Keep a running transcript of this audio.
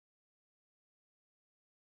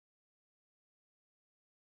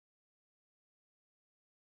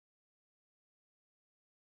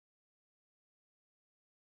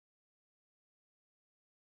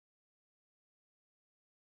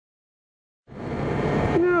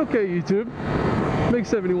Okay, YouTube, make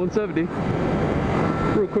 7170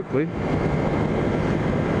 real quickly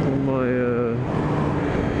on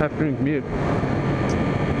my afternoon commute.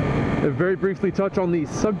 I'll very briefly touch on the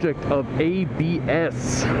subject of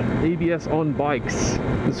ABS on bikes.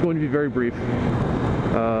 This is going to be very brief,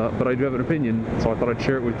 but I do have an opinion, so I thought I'd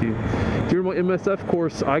share it with you. During my MSF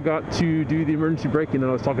course, I got to do the emergency braking that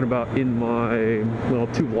I was talking about in my, well,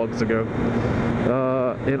 2 vlogs ago.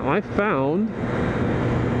 And I found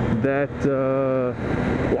that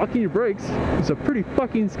locking your brakes is a pretty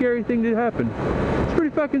fucking scary thing to happen. It's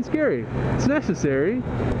pretty fucking scary. It's necessary,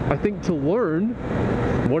 I think, to learn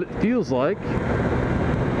what it feels like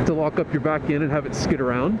to lock up your back end and have it skid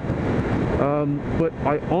around. But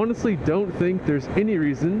I honestly don't think there's any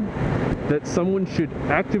reason that someone should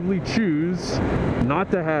actively choose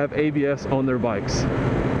not to have ABS on their bikes.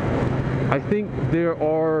 I think there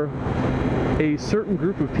are a certain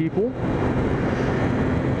group of people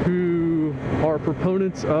who are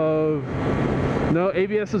proponents of, no,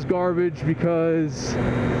 ABS is garbage because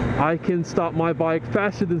I can stop my bike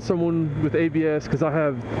faster than someone with ABS because I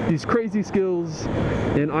have these crazy skills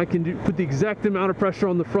and I can put the exact amount of pressure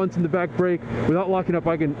on the front and the back brake without locking up,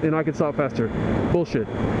 and I can stop faster. Bullshit.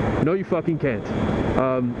 No, you fucking can't.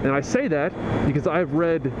 And I say that because I've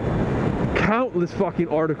read countless fucking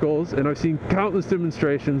articles and I've seen countless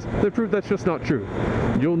demonstrations that prove that's just not true.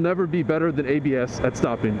 You'll never be better than ABS at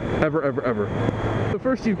stopping, ever, ever, ever. So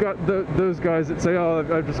first you've got those guys that say, oh,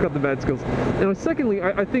 I've just got the bad skills. And secondly,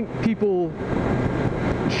 I think people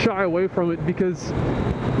shy away from it because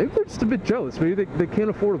maybe they're just a bit jealous. Maybe they can't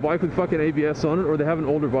afford a bike with fucking ABS on it, or they have an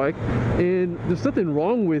older bike. And there's nothing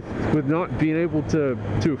wrong with not being able to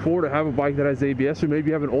afford to have a bike that has ABS, or maybe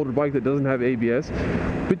you have an older bike that doesn't have ABS.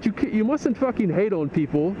 But you mustn't fucking hate on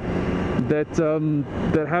people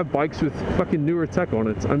that have bikes with fucking newer tech on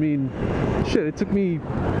it. I mean, shit, it took me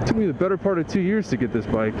the better part of 2 years to get this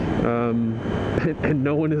bike, and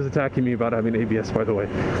no one is attacking me about having ABS, by the way.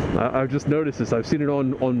 I've just noticed this. I've seen it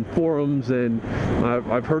on forums, and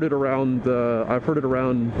I've heard it around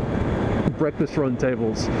breakfast run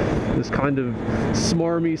tables. This kind of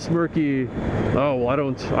smarmy, smirky, oh, well, I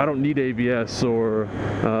don't need ABS, or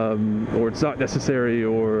it's not necessary,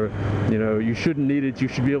 or, you know, you shouldn't need it, you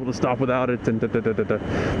should be able to stop without it, and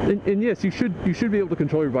and yes, you should be able to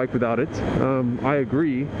control your bike without it. I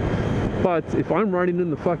agree. But if I'm riding in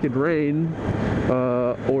the fucking rain,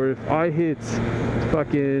 or if I hit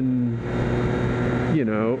fucking, you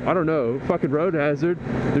know, I don't know, fucking road hazard,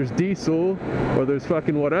 there's diesel, or there's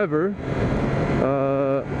fucking whatever,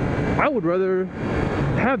 I would rather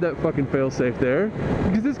have that fucking fail-safe there,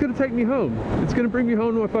 because it's gonna take me home. It's gonna bring me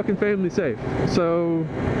home to my fucking family safe. So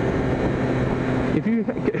if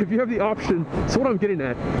you have the option, so what I'm getting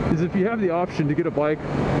at is, if you have the option to get a bike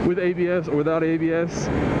with ABS or without ABS,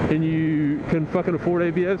 and you can fucking afford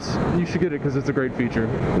ABS, you should get it because it's a great feature.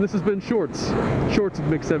 And this has been Shorts with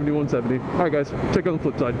Mix 7170. Alright guys, check out the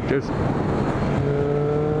flip side. Cheers.